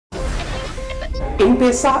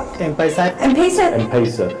M-Paisa. M-Paisa. M-Paisa.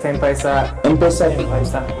 M-Paisa. M-Paisa. M-Paisa.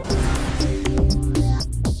 M-Paisa.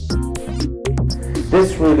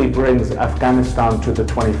 This really brings Afghanistan to the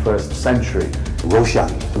 21st century.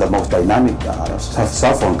 Roshan, the most dynamic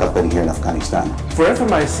cell phone company here in Afghanistan. For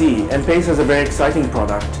FMIC, M-Paisa is a very exciting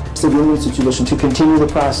product. It's a win-win situation to continue the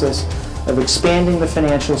process of expanding the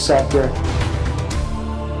financial sector.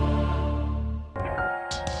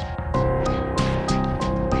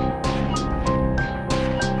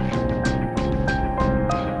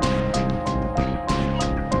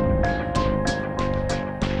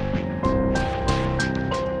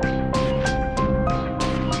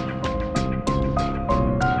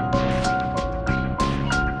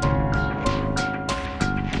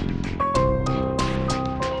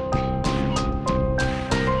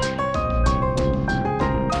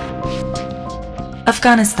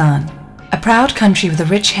 Afghanistan, a proud country with a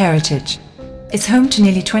rich heritage, is home to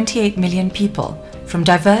nearly 28 million people from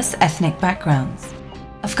diverse ethnic backgrounds.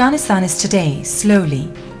 Afghanistan is today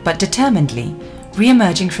slowly but determinedly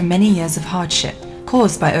re-emerging from many years of hardship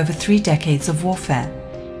caused by over 3 decades of warfare.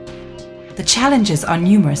 The challenges are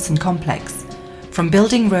numerous and complex, from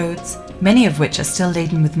building roads, many of which are still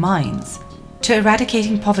laden with mines, to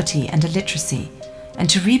eradicating poverty and illiteracy, and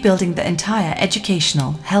to rebuilding the entire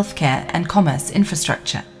educational, healthcare and commerce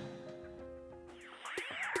infrastructure.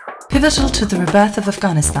 Pivotal to the rebirth of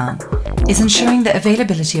Afghanistan is ensuring the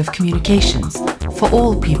availability of communications for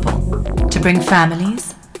all people to bring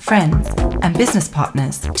families, friends and business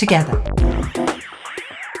partners together.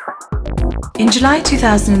 In July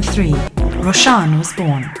 2003, Roshan was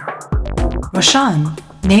born. Roshan,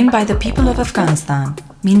 named by the people of Afghanistan,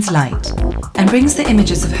 means light and brings the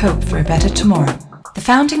images of hope for a better tomorrow. The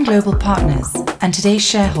founding global partners and today's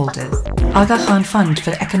shareholders, Aga Khan Fund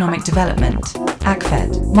for Economic Development,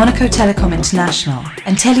 ACFED, Monaco Telecom International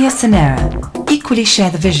and Telia Sonera equally share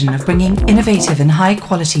the vision of bringing innovative and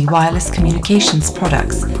high-quality wireless communications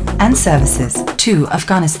products and services to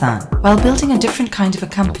Afghanistan, while building a different kind of a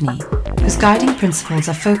company whose guiding principles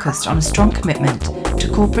are focused on a strong commitment to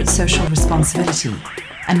corporate social responsibility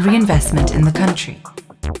and reinvestment in the country.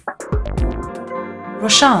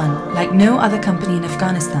 Roshan, like no other company in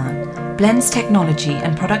Afghanistan, blends technology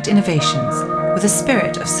and product innovations with a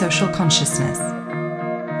spirit of social consciousness.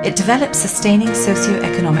 It develops sustaining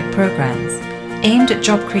socio-economic programs aimed at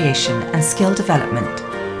job creation and skill development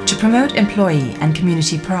to promote employee and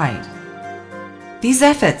community pride. These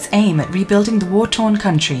efforts aim at rebuilding the war-torn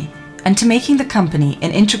country and to making the company an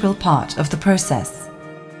integral part of the process.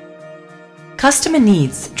 Customer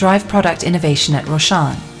needs drive product innovation at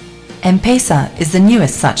Roshan. M-Paisa is the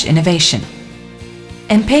newest such innovation.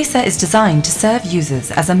 M-Paisa is designed to serve users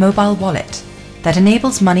as a mobile wallet that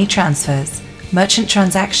enables money transfers, merchant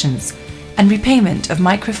transactions, and repayment of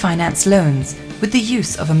microfinance loans with the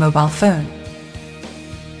use of a mobile phone.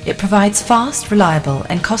 It provides fast, reliable,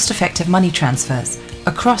 and cost-effective money transfers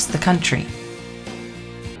across the country.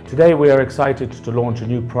 Today we are excited to launch a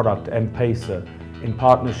new product, M-Paisa, in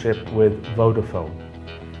partnership with Vodafone.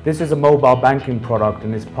 This is a mobile banking product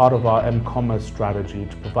and is part of our M-Commerce strategy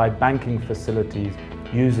to provide banking facilities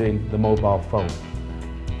using the mobile phone.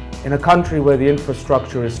 In a country where the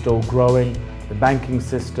infrastructure is still growing, the banking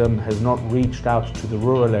system has not reached out to the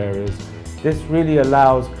rural areas, this really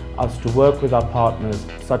allows us to work with our partners,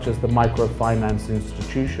 such as the microfinance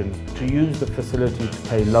institutions, to use the facility to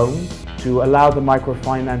pay loans, to allow the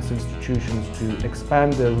microfinance institutions to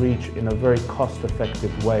expand their reach in a very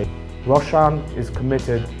cost-effective way. Roshan is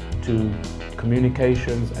committed to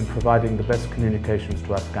communications and providing the best communications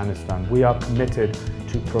to Afghanistan. We are committed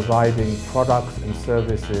to providing products and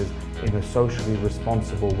services in a socially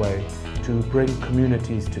responsible way to bring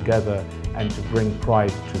communities together and to bring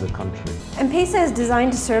pride to the country. M-Paisa is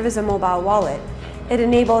designed to serve as a mobile wallet. It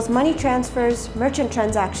enables money transfers, merchant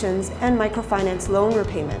transactions, and microfinance loan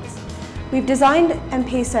repayments. We've designed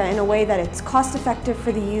M-Paisa in a way that it's cost-effective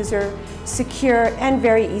for the user, secure, and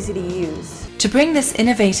very easy to use. To bring this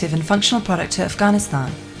innovative and functional product to Afghanistan,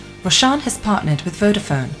 Roshan has partnered with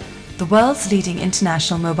Vodafone, the world's leading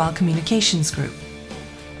international mobile communications group.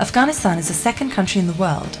 Afghanistan is the second country in the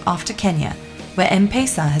world after Kenya where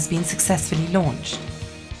M-Paisa has been successfully launched.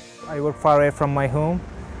 I work far away from my home,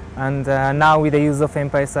 and now with the use of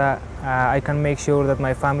M-Paisa, I can make sure that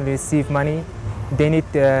my family receive money. They need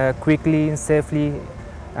quickly and safely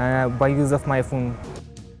by use of my phone.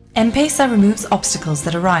 M-Paisa removes obstacles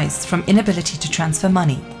that arise from inability to transfer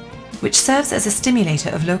money, which serves as a stimulator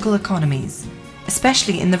of local economies,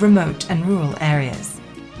 especially in the remote and rural areas.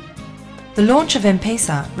 The launch of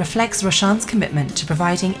M-Paisa reflects Roshan's commitment to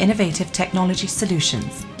providing innovative technology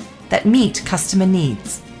solutions that meet customer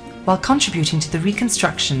needs while contributing to the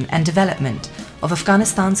reconstruction and development of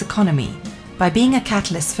Afghanistan's economy by being a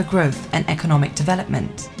catalyst for growth and economic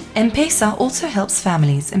development. M-Paisa also helps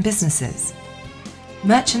families and businesses.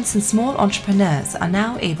 Merchants and small entrepreneurs are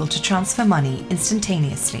now able to transfer money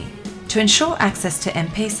instantaneously. To ensure access to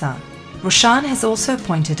M-Paisa, Roshan has also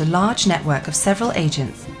appointed a large network of several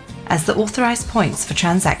agents as the authorized points for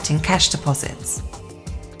transacting cash deposits.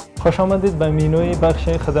 خوش آمدید به مینوی بخش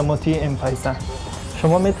خدماتی M-Paisa.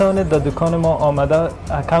 شما می توانید در دکان ما آمده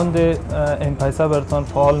اکانت M-Paisa براتون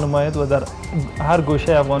فعال نمایید و در هر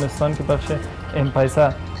گوشه افغانستان که بخش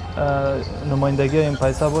M-Paisa نمایندگی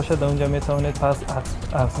M-Paisa باشه در اونجا می توانید پس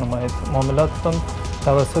عکس نمایید. معاملاتتون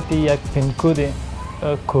توسط یک پین کد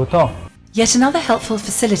کوتاه. Yet another helpful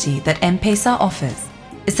facility that M-Paisa offers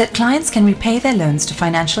is that clients can repay their loans to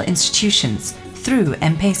financial institutions through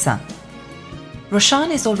M-Paisa.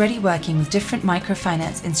 Roshan is already working with different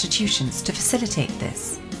microfinance institutions to facilitate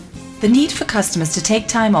this. The need for customers to take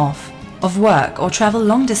time off of work or travel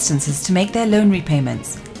long distances to make their loan repayments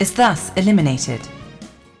is thus eliminated.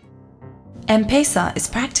 M-Paisa is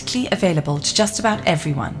practically available to just about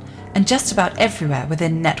everyone and just about everywhere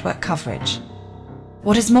within network coverage.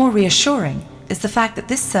 What is more reassuring is the fact that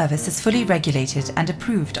this service is fully regulated and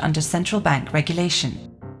approved under central bank regulation.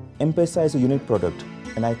 M-Paisa is a unique product,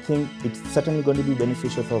 and I think it's certainly going to be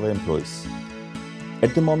beneficial for our employees.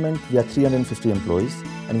 At the moment, we are 350 employees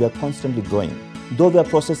and we are constantly growing. Though we are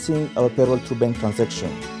processing our payroll through bank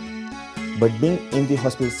transaction, but being in the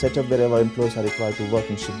hospital setup where our employees are required to work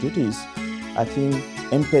in shift duties, I think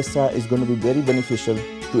M-Paisa is going to be very beneficial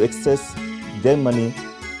to access their money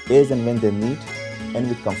as and when they need and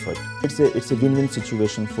with comfort. It's a win-win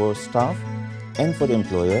situation for staff and for the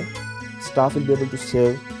employer. Staff will be able to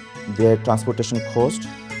save their transportation cost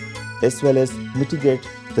as well as mitigate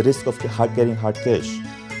the risk of carrying hard cash.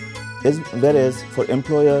 Whereas for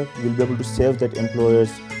employer, we'll be able to save that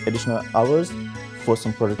employer's additional hours for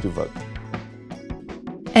some productive work.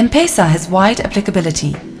 M-Paisa has wide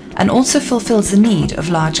applicability and also fulfills the need of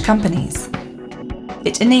large companies.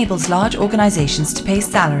 It enables large organizations to pay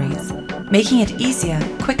salaries, making it easier,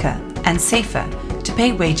 quicker and safer to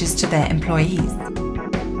pay wages to their employees.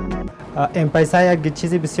 M-Paisa یک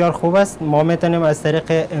چیزی بسیار خوب است. ما میتونیم از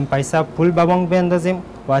طریق M-Paisa پول به بانک بندازیم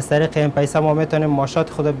و از طریق M-Paisa ما میتونیم معاشات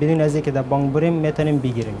خود بدون از اینکه در بانک بریم میتونیم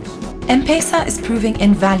بگیریم. M-Paisa is proving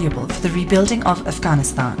invaluable for the rebuilding of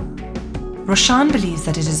Afghanistan. Roshan believes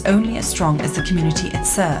that it is only as strong as the community it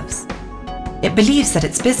serves. It believes that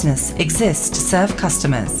its business exists to serve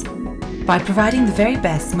customers by providing the very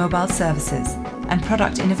best mobile services and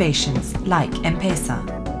product innovations like M-Paisa.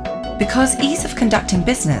 Because ease of conducting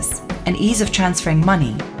business and ease of transferring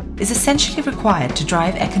money is essentially required to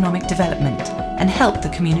drive economic development and help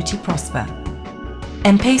the community prosper.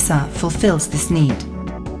 M-Paisa fulfills this need.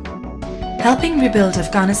 Helping rebuild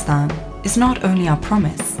Afghanistan is not only our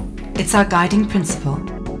promise, it's our guiding principle,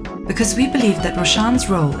 because we believe that Roshan's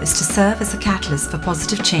role is to serve as a catalyst for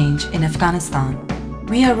positive change in Afghanistan.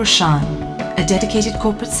 We are Roshan, a dedicated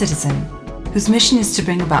corporate citizen whose mission is to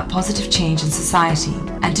bring about positive change in society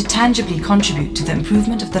and to tangibly contribute to the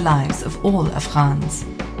improvement of the lives of all Afghans.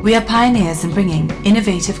 We are pioneers in bringing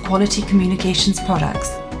innovative quality communications products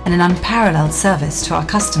and an unparalleled service to our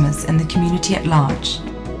customers and the community at large.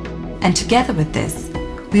 And together with this,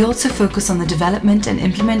 we also focus on the development and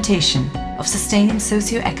implementation of sustaining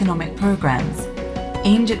socio-economic programs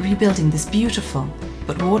aimed at rebuilding this beautiful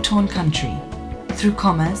but war-torn country through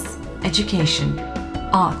commerce, education,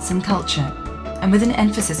 arts and culture, and with an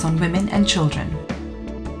emphasis on women and children.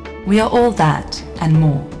 We are all that and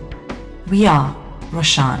more. We are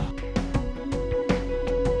Roshan.